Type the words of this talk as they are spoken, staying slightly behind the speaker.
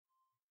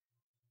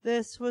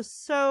This was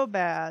so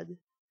bad.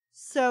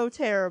 So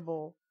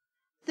terrible.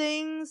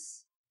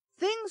 Things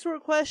were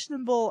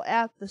questionable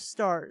at the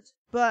start,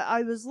 but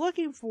I was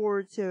looking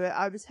forward to it.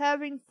 I was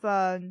having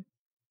fun.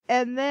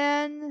 And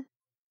then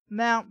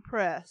Mount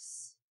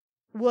Press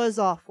was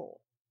awful.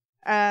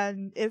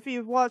 And if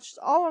you've watched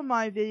all of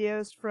my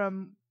videos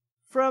from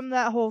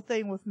that whole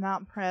thing with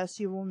Mount Press,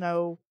 you will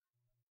know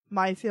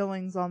my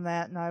feelings on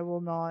that, and I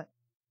will not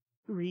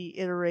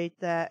reiterate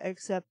that,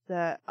 except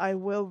that I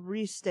will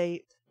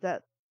restate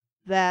that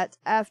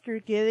after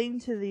getting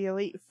to the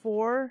Elite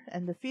Four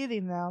and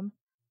defeating them,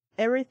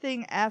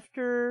 everything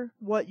after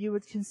what you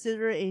would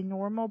consider a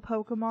normal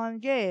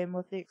Pokemon game,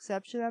 with the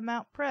exception of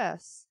Mount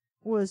Press,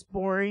 was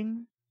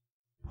boring,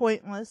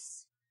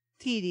 pointless,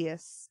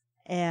 tedious,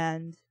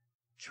 and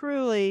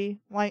truly,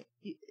 like,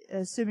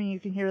 assuming you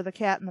can hear the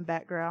cat in the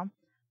background,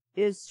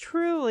 is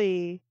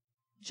truly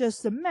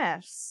just a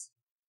mess.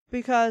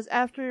 Because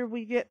after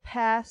we get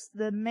past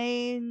the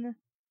main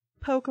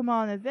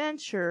Pokemon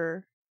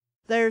adventure,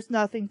 there's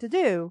nothing to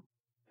do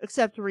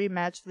except to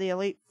rematch the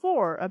Elite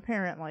Four,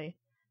 apparently,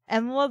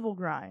 and level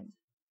grind.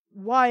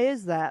 Why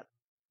is that?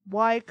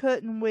 Why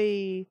couldn't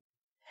we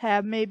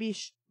have maybe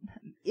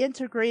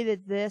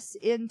integrated this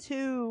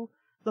into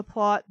the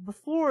plot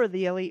before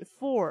the Elite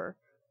Four?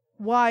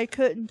 Why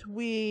couldn't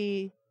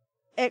we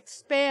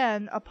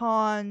expand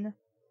upon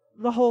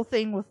the whole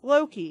thing with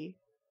Loki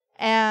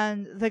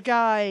and the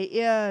guy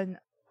in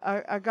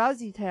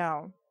Agazi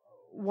Town?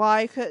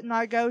 Why couldn't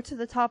I go to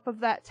the top of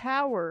that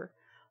tower?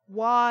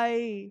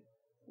 Why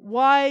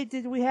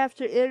did we have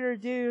to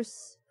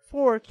introduce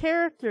 4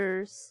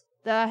 characters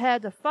that I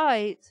had to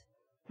fight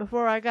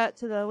before I got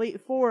to the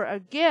Elite Four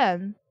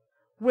again,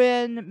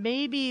 when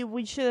maybe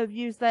we should have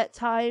used that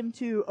time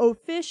to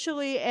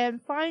officially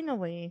and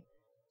finally,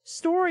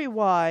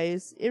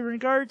 story-wise, in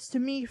regards to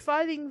me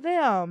fighting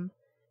them,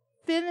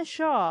 finish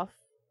off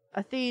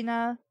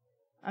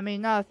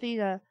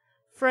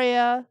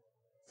Freya,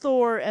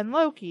 Thor, and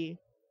Loki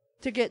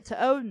to get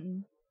to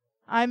Odin.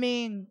 I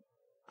mean,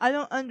 I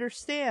don't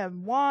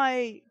understand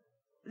why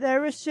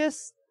there was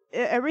just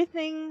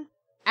everything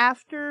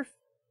after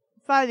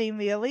fighting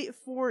the Elite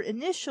Four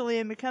initially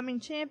and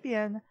becoming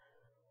champion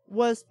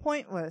was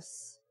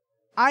pointless.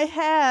 I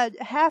had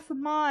half a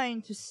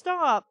mind to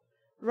stop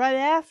right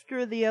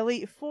after the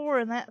Elite Four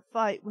in that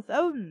fight with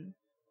Odin.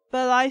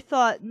 But I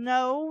thought,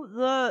 no,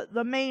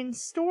 the main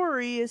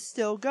story is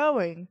still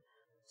going,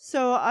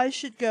 so I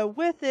should go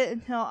with it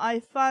until I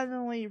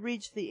finally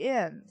reach the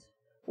end,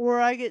 or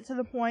I get to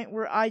the point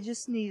where I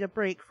just need a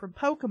break from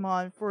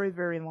Pokemon for a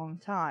very long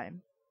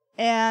time.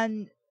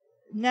 And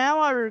now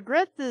I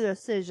regret the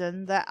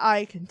decision that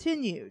I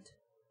continued,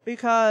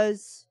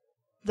 because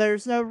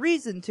there's no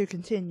reason to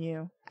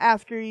continue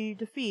after you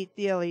defeat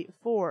the Elite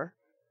Four.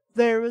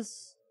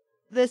 This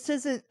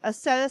isn't a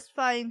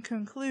satisfying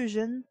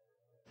conclusion.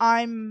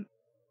 In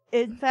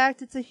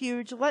fact, it's a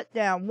huge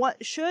letdown.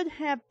 What should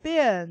have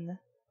been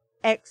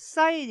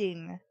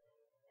exciting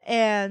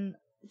and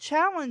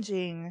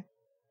challenging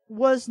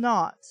was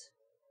not.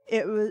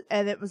 It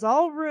was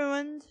all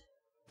ruined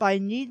by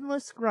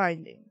needless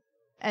grinding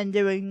and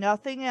doing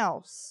nothing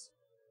else,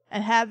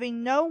 and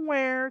having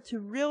nowhere to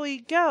really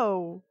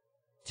go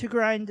to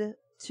grind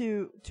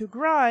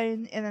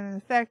in an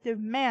effective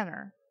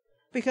manner.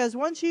 Because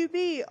once you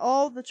beat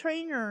all the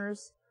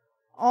trainers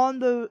on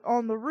the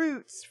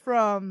routes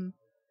from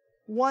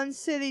one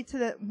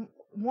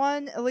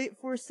Elite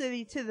Four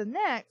city to the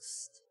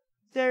next,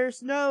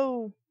 there's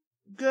no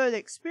good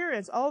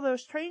experience. All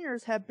those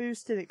trainers have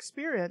boosted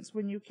experience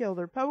when you kill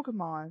their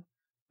Pokemon.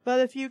 But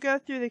if you go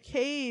through the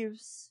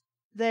caves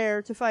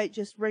there to fight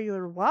just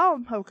regular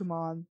wild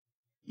Pokemon,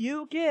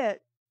 you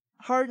get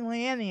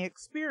hardly any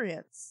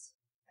experience.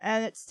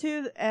 And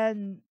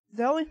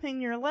the only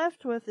thing you're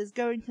left with is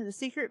going to the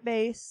secret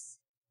base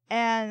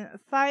and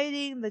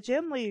fighting the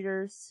gym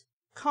leaders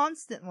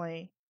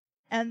constantly,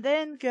 and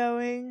then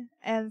going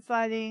and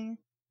fighting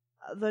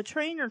the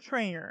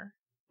trainer,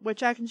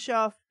 which I can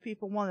show if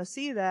people want to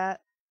see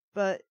that.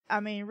 But I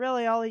mean,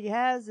 really all he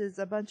has is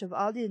a bunch of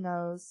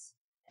Audinos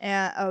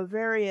and of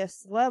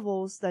various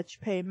levels that you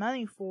pay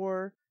money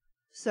for,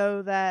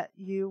 so that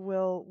you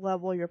will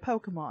level your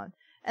Pokemon.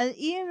 And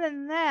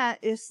even that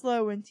is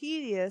slow and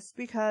tedious,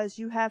 because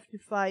you have to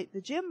fight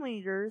the gym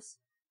leaders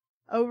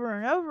over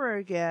and over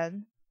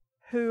again,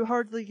 who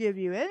hardly give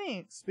you any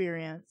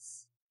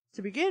experience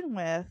to begin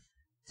with,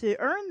 to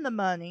earn the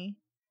money,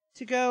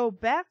 to go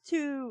back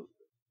to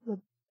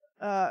the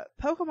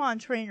Pokemon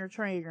trainer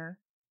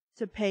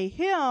to pay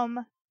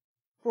him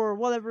for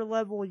whatever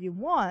level you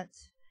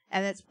want.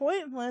 And it's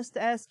pointless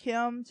to ask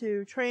him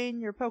to train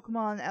your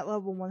Pokemon at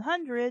level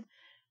 100,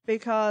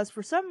 because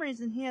for some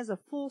reason he has a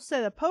full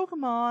set of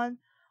Pokemon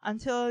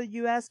until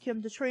you ask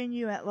him to train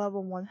you at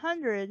level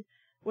 100,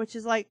 which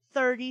is like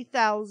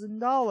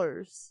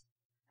 $30,000.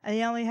 And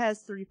he only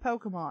has 3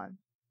 Pokemon.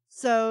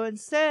 So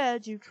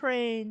instead, you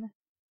train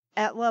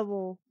at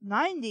level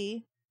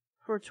 90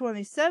 for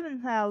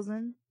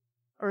 27,000,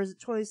 or is it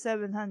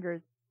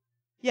 2,700?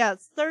 Yeah,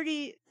 it's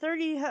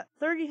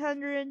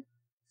 3,000.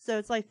 So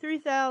it's like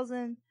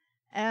 3,000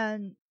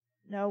 and,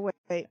 no,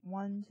 wait,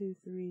 1, 2,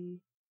 3,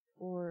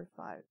 4,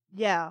 5.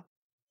 Yeah,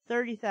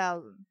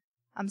 30,000.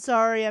 I'm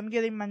sorry, I'm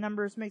getting my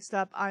numbers mixed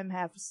up. I'm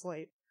half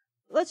asleep.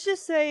 Let's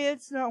just say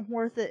it's not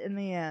worth it in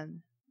the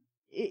end.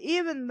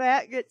 Even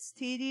that gets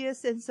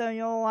tedious, and so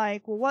you're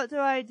like, well, what do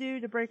I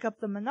do to break up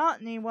the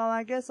monotony? Well,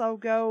 I guess I'll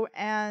go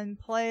and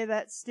play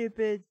that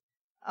stupid,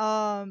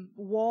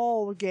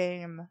 wall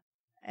game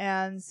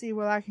and see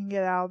what I can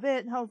get out of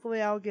it, and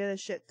hopefully I'll get a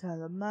shit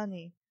ton of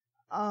money.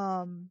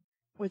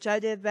 Which I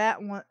did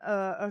that one,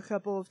 a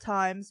couple of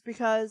times,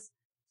 because,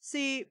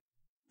 see,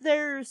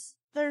 there's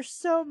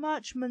so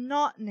much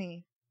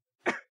monotony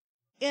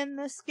in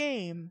this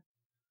game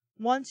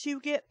once you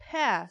get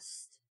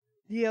past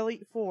the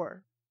Elite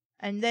Four.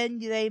 And then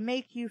they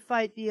make you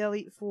fight the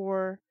Elite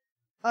Four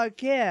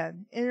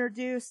again.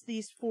 Introduce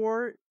these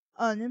 4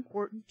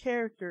 unimportant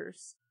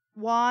characters.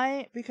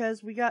 Why?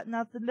 Because we got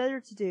nothing better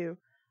to do.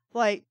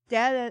 Like,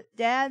 Dad,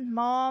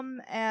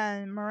 Mom,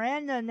 and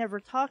Miranda never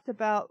talked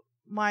about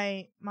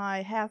my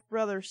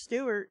half-brother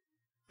Stuart.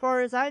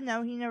 Far as I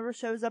know, he never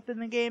shows up in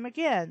the game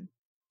again.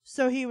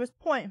 So he was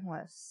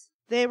pointless.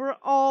 They were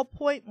all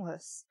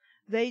pointless.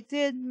 They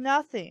did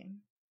nothing.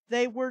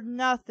 They were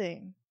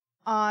nothing.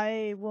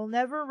 I will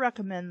never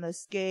recommend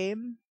this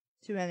game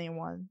to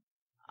anyone.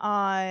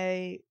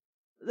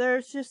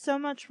 There's just so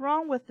much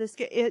wrong with this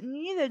game. It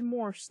needed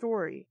more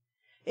story.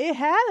 It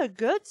had a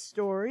good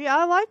story.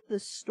 I liked the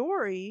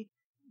story,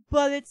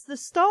 but it's the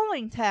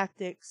stalling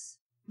tactics,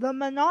 the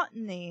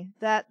monotony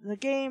that the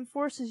game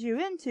forces you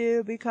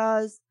into,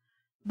 because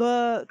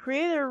the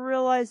creator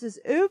realizes,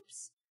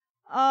 oops,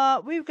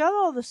 we've got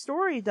all the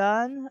story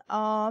done.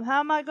 How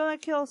am I gonna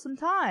kill some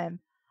time?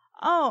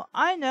 Oh,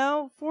 I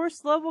know,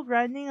 forced level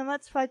grinding, and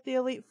let's fight the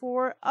Elite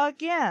Four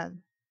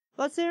again.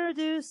 Let's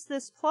introduce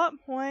this plot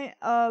point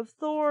of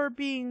Thor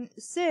being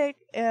sick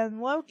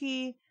and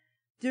Loki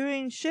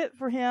doing shit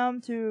for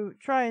him to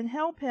try and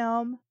help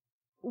him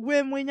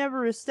when we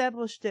never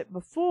established it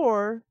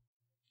before.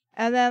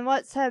 And then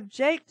let's have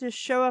Jake just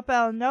show up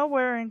out of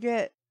nowhere and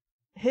get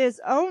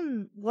his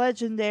own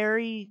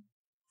legendary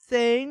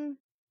thing,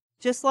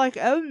 just like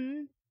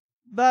Odin.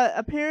 But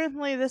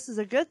apparently this is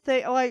a good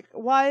thing. Like,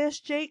 why is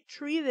Jake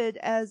treated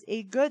as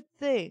a good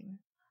thing?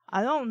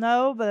 I don't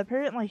know, but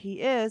apparently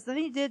he is. Then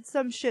he did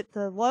some shit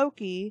to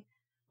Loki,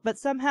 but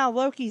somehow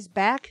Loki's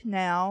back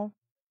now.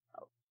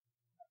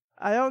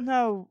 I don't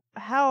know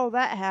how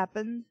that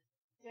happened.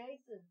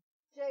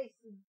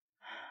 Jason.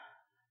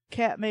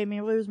 Cat made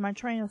me lose my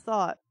train of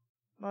thought.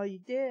 Well, you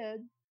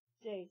did,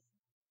 Jason.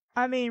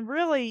 I mean,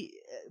 really,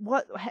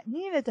 what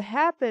needed to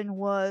happen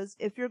was,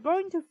 if you're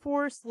going to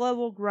force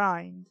level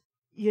grind,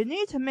 you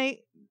need to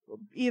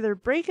either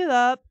break it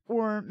up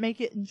or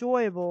make it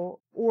enjoyable,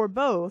 or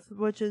both,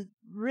 which is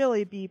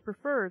really be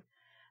preferred.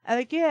 And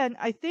again,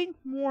 I think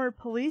more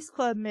Police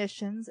Club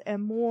missions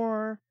and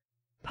more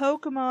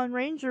Pokemon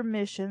Ranger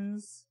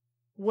missions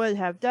would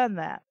have done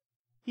that.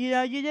 You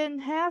know, you didn't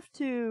have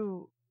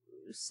to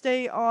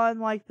stay on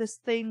like this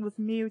thing with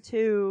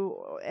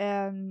Mewtwo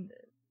and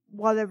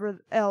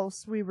whatever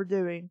else we were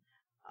doing.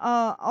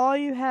 All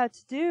you had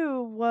to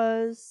do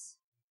was,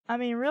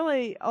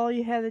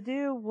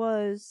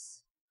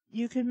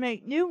 you could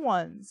make new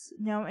ones,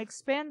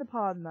 expand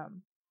upon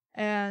them.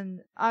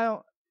 And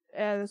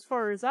as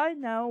far as I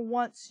know,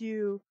 once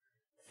you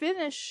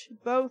finish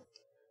both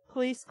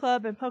Police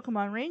Club and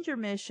Pokemon Ranger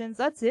missions,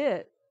 that's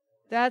it.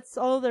 That's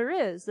all there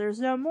is. There's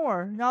no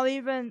more. Not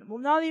even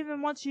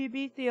once you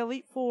beat the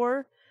Elite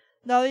Four.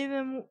 Not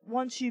even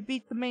once you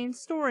beat the main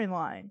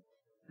storyline.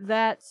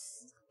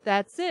 That's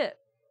it.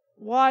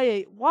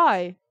 Why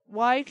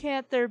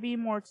can't there be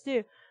more to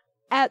do?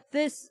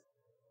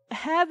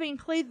 Having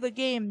played the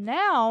game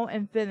now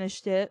and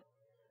finished it,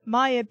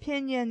 my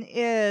opinion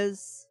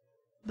is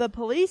the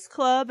Police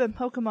Club and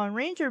Pokemon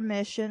Ranger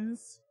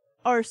missions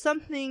are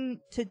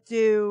something to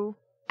do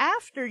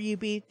after you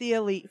beat the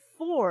Elite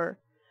Four.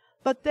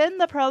 But then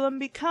the problem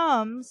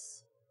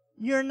becomes,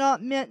 you're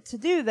not meant to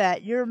do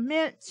that. You're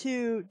meant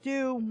to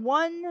do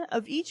one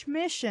of each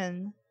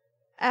mission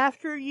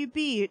after you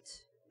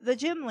beat the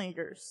gym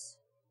leaders.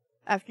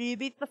 After you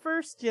beat the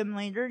first gym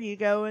leader, you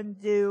go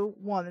and do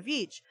one of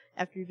each.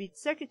 After you beat the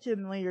second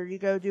gym leader, you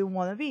go do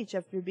one of each.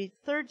 After you beat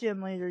the third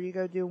gym leader, you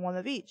go do one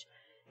of each.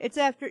 It's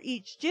after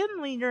each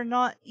gym leader,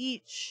 not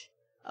each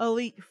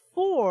Elite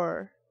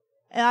Four.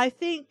 And I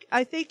think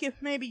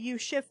if maybe you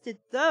shifted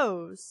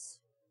those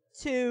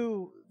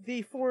to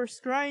the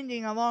forced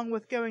grinding along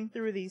with going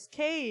through these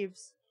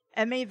caves,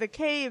 and made the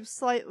caves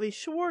slightly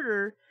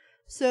shorter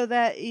so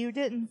that you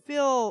didn't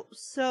feel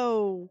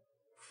so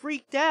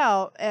freaked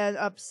out and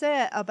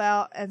upset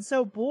about and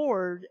so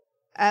bored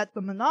at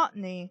the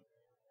monotony,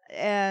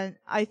 and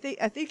I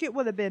think it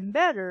would have been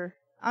better.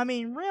 I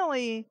mean,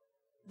 really,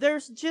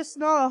 there's just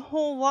not a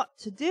whole lot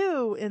to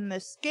do in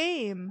this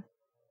game,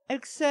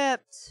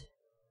 except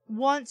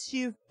once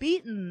you've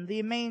beaten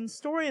the main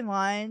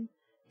storyline,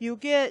 you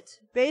get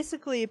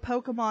basically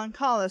Pokemon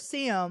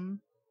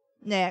Coliseum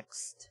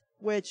next,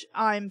 which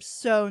I'm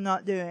so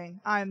not doing.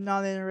 I'm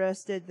not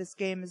interested. This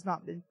game has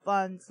not been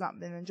fun. It's not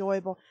been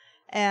enjoyable.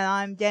 And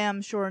I'm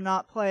damn sure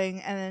not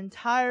playing an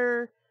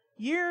entire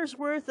year's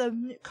worth of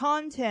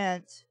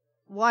content,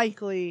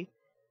 likely,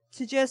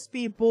 to just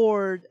be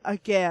bored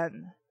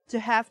again. To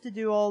have to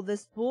do all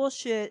this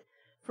bullshit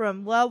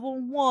from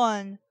level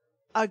 1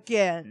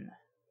 again.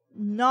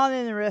 Not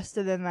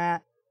interested in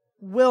that.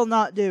 Will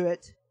not do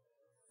it.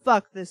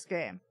 Fuck this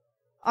game.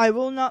 I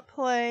will not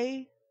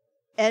play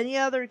any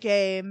other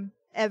game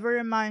ever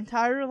in my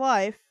entire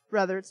life,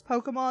 whether it's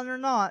Pokemon or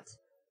not,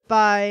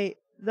 by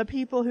the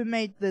people who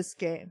made this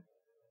game.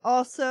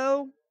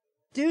 Also,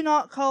 do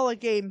not call a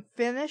game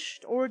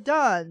finished or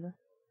done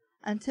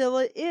until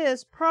it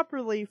is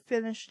properly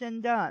finished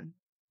and done.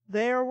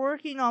 They are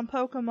working on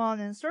Pokemon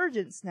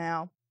Insurgence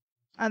now,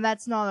 and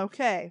that's not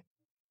okay.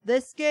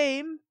 This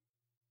game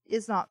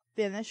is not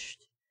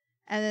finished,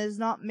 and it is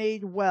not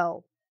made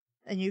well.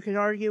 And you can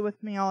argue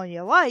with me all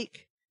you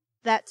like,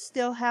 that's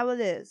still how it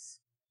is.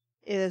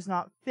 It is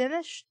not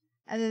finished,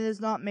 and it is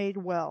not made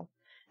well.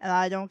 And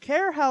I don't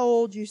care how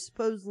old you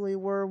supposedly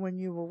were when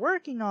you were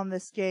working on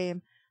this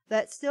game,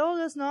 that still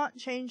does not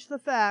change the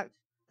fact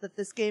that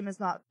this game is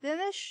not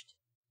finished,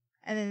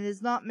 and it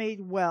is not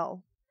made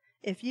well.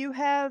 If you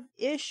have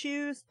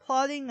issues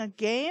plotting a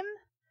game,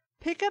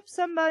 pick up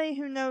somebody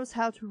who knows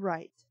how to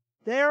write.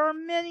 There are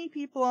many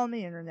people on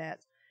the internet,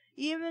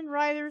 even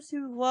writers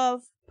who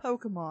love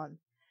Pokemon,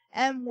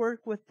 and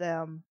work with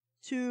them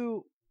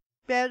to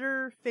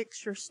better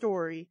fix your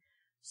story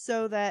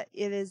so that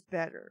it is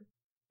better.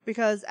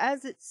 Because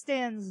as it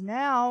stands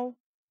now,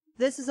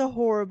 this is a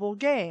horrible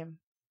game.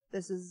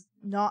 This is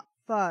not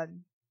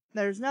fun.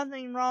 There's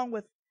nothing wrong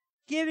with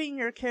giving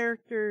your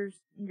players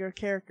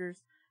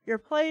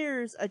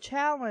a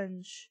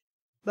challenge.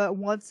 But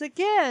once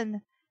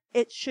again,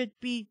 it should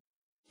be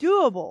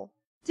doable.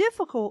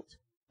 Difficult,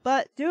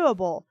 but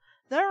doable.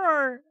 There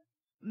are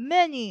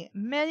many,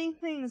 many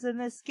things in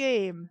this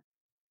game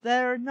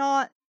that are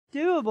not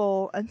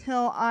doable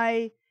until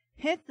I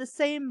hit the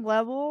same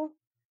level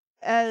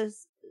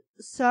as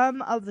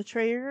some of the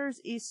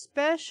trainers,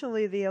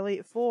 especially the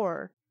Elite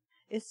Four,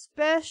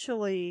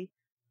 especially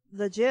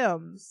the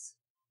gyms.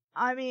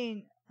 I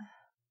mean,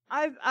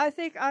 I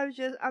think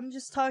I'm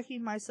just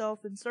talking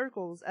myself in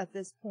circles at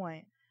this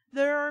point.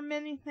 There are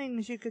many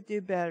things you could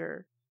do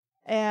better,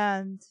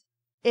 and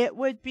it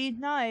would be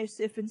nice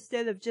if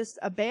instead of just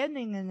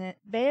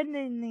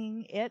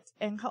abandoning it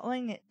and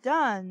calling it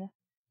done,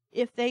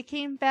 if they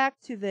came back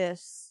to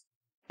this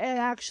and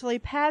actually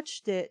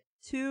patched it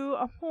to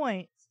a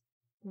point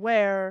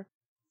where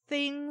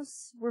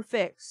things were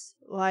fixed,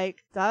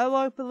 like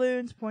dialogue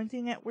balloons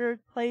pointing at weird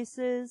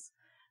places,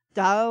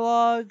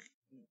 dialogue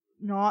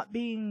not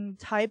being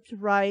typed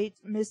right,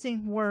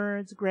 missing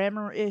words,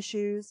 grammar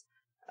issues,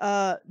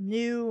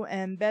 new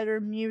and better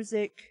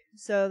music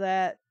so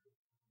that,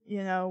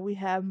 you know, we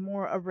have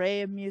more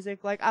array of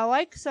music. Like, I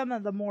like some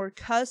of the more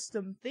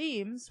custom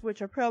themes,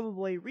 which are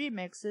probably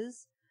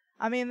remixes.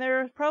 I mean, there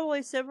are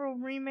probably several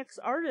remix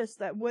artists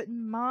that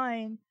wouldn't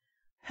mind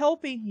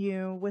helping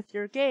you with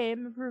your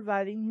game and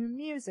providing you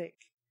music.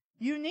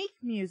 Unique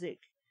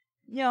music.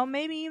 You know,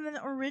 maybe even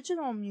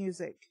original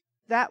music.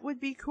 That would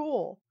be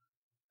cool.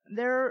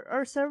 There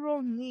are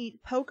several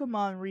neat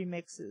Pokemon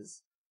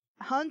remixes.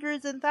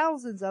 Hundreds and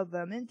thousands of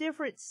them in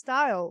different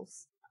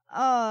styles.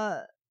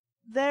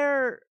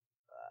 They're,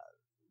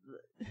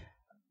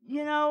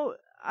 you know,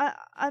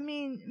 I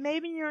mean,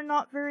 maybe you're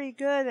not very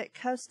good at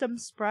custom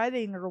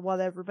spriting or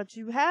whatever, but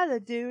you had a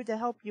dude to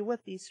help you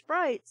with these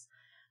sprites.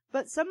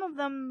 But some of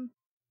them,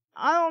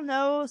 I don't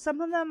know, some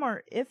of them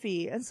are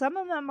iffy, and some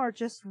of them are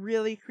just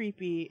really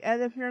creepy.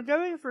 And if you're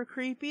going for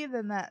creepy,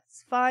 then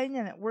that's fine,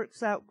 and it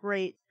works out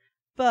great.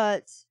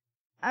 But,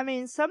 I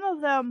mean, some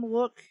of them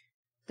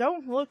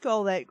don't look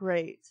all that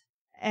great.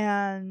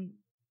 And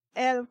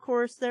of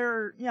course, there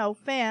are, you know,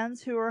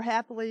 fans who are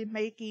happily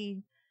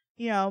making,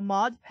 you know,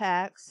 mod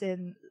packs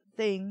and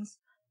things,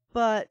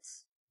 but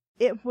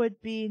it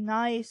would be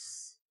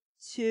nice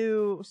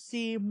to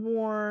see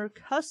more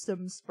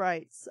custom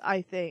sprites,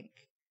 I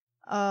think.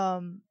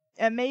 And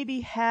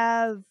maybe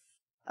have,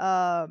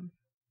 well,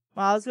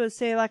 I was going to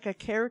say like a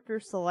character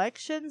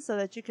selection so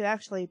that you could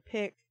actually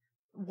pick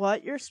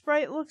what your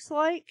sprite looks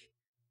like,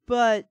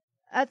 but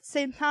at the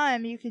same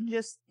time, you can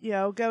just, you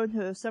know, go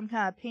into some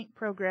kind of paint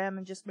program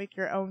and just make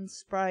your own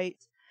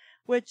sprite,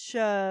 which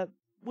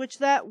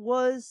that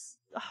was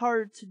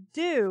hard to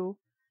do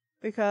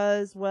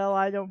because, well,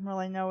 I don't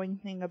really know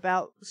anything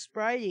about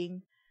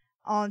spriting,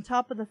 on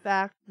top of the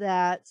fact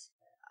that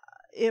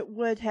it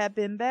would have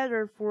been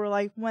better for,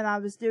 like, when I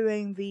was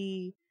doing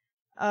the,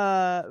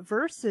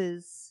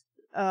 versus,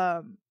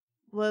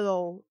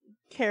 little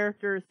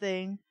character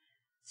thing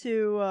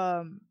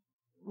to,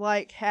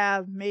 like,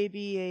 have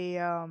maybe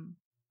a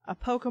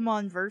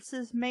Pokemon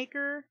versus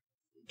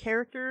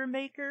character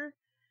maker,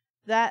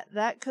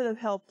 that could have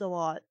helped a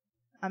lot.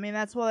 I mean,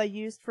 that's what I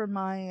used for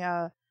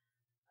my,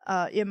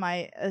 in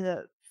my,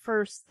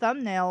 first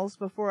thumbnails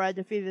before I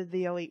defeated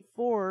the Elite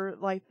Four.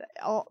 Like,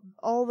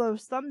 all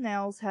those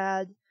thumbnails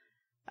had,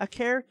 a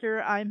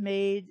character I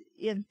made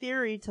in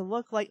theory to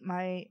look like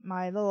my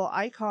little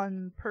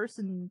icon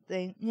person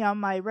thing,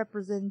 my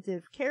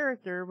representative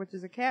character, which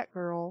is a cat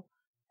girl,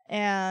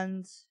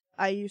 and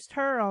I used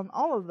her on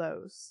all of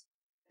those.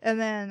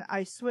 And then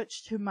I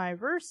switched to my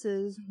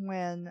verses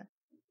when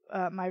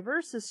my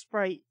versus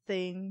sprite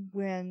thing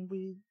when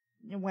we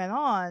went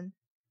on,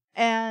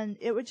 and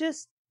it would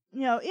just,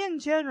 in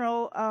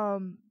general,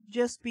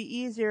 just be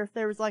easier if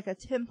there was like a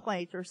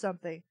template or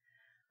something.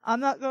 I'm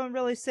not going to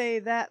really say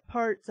that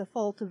part's a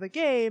fault of the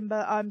game,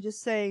 but I'm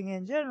just saying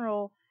in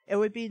general, it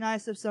would be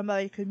nice if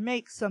somebody could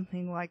make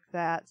something like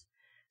that.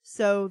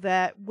 So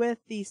that with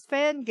these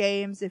fan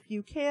games, if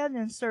you can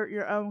insert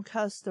your own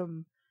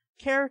custom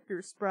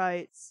character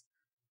sprites,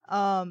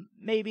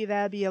 maybe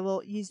that'd be a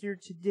little easier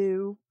to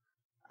do.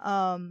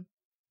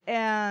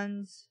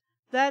 And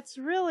that's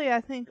really,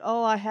 I think,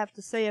 all I have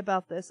to say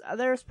about this.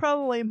 There's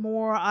probably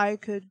more I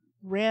could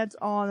rant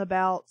on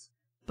about,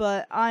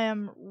 but I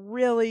am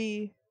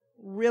really,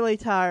 really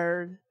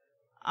tired.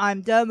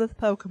 I'm done with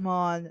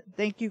Pokemon,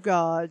 thank you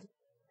God,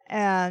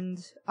 and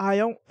I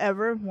don't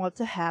ever want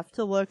to have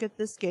to look at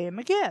this game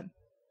again.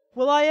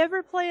 Will I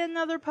ever play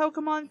another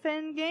Pokemon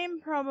fan game?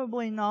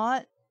 Probably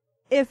not.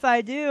 If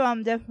I do,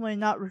 I'm definitely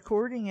not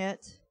recording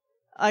it.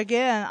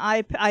 Again,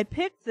 I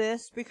picked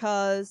this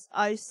because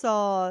I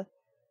saw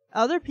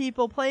other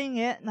people playing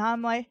it, and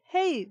I'm like,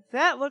 hey,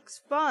 that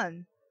looks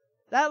fun.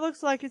 That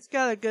looks like it's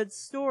got a good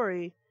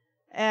story.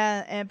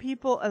 And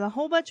people, and a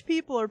whole bunch of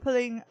people are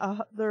putting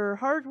their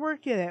hard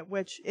work in it,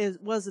 which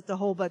wasn't a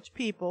whole bunch of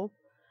people.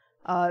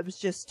 It was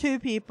just 2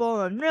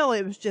 people, and really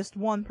it was just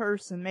one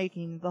person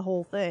making the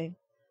whole thing.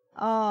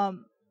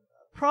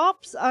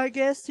 Props, I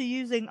guess, to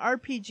using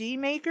RPG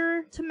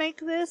Maker to make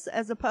this,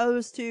 as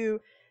opposed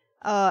to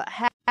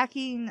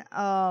hacking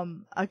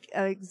an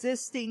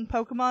existing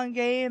Pokemon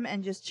game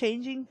and just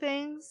changing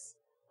things.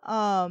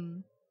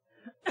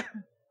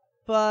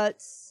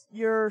 But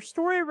your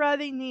story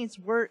writing needs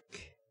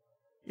work,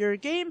 your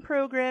game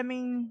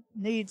programming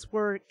needs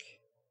work,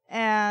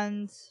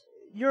 and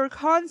your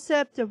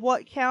concept of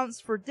what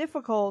counts for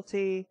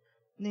difficulty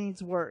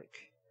needs work.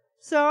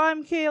 So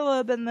I'm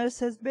Caleb, and this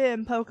has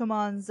been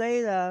Pokemon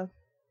Zeta.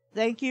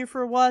 Thank you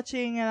for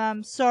watching, and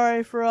I'm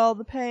sorry for all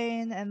the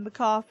pain and the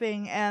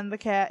coughing and the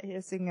cat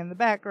hissing in the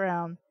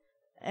background.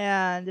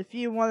 And if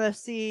you want to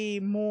see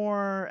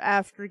more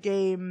after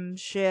game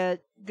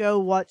shit, go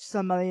watch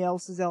somebody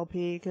else's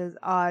LP, because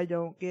I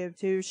don't give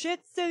 2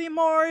 shits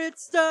anymore.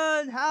 It's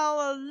done.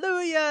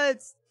 Hallelujah.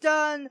 It's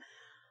done.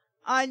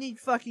 I need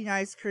fucking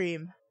ice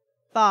cream.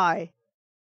 Bye.